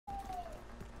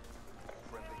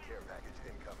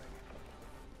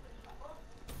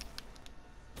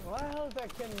put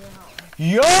that kid in your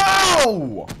house.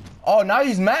 Yo! Oh, now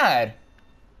he's mad.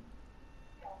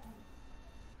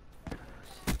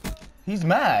 He's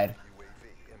mad.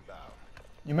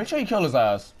 You make sure you kill his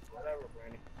ass. Whatever,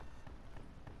 Brandy.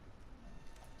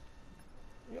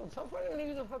 Yo, stop fighting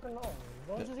niggas a fucking know.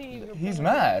 Don't you see He's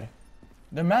mad.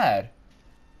 They're mad.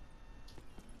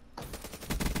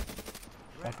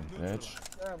 Fucking bitch.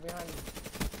 They're behind you.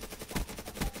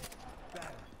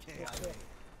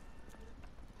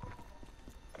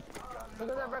 Look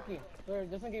at that Becky. There,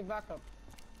 doesn't get back up.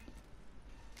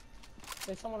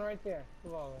 There's someone right there.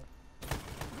 Come on, man.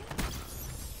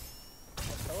 I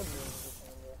told you.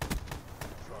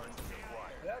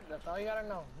 Yeah, that's all you gotta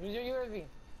know. Use your UAV.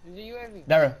 Use your UAV.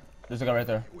 There. There's a guy right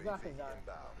there. He's not his guy.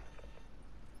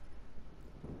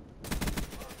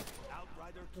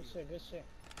 Good shit, good shit.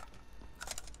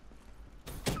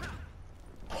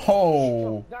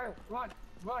 Oh. There, run,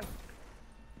 run.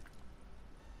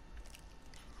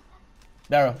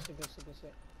 Daryl. Good shit, good shit, good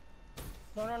shit.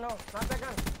 No, no, no, not that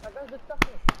gun. That gun's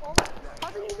disgusting. Oh, how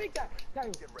did you make that?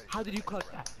 Dario, how did you clutch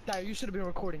that? Dario, you should have been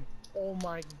recording. Oh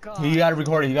my god. He gotta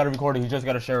record it. He gotta record it. He just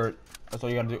gotta share it. That's all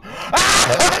you gotta do.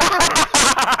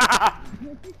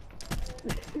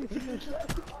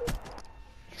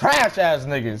 Trash ass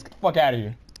niggas. Get the fuck out of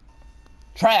here.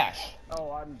 Trash.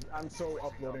 Oh, I'm so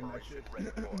uploading that shit.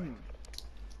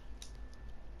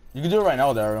 You can do it right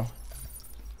now, Daryl.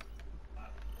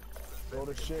 Go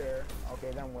to share.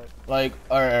 Okay, then what? Like,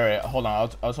 alright, hold on.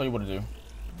 I'll tell you what to do.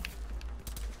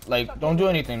 Like, don't do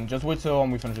anything. Just wait till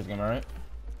we finish this game, alright?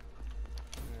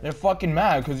 They're fucking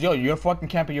mad because, yo, you're fucking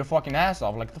camping your fucking ass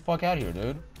off. Like, get the fuck out of here,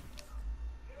 dude.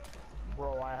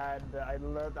 Bro, I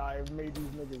made these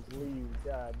niggas leave.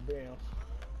 God damn.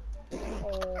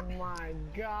 Oh my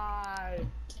god.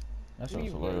 That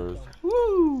sounds hilarious.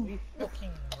 Woo! We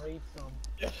fucking raped them.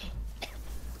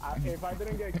 If I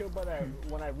didn't get killed by that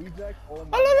when I reject, oh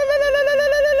my god.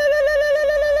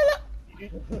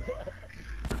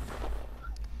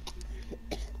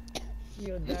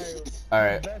 Yo, Dario.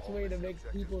 Alright. The best way to make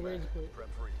people rage quit.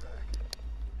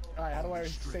 Alright, how do I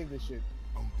save this shit?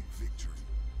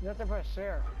 You have to press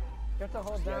share. You have to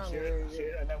hold Yeah, down.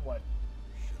 share, and then what?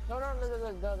 No,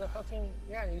 the fucking,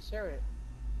 yeah, you share it.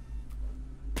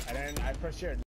 And then I press share.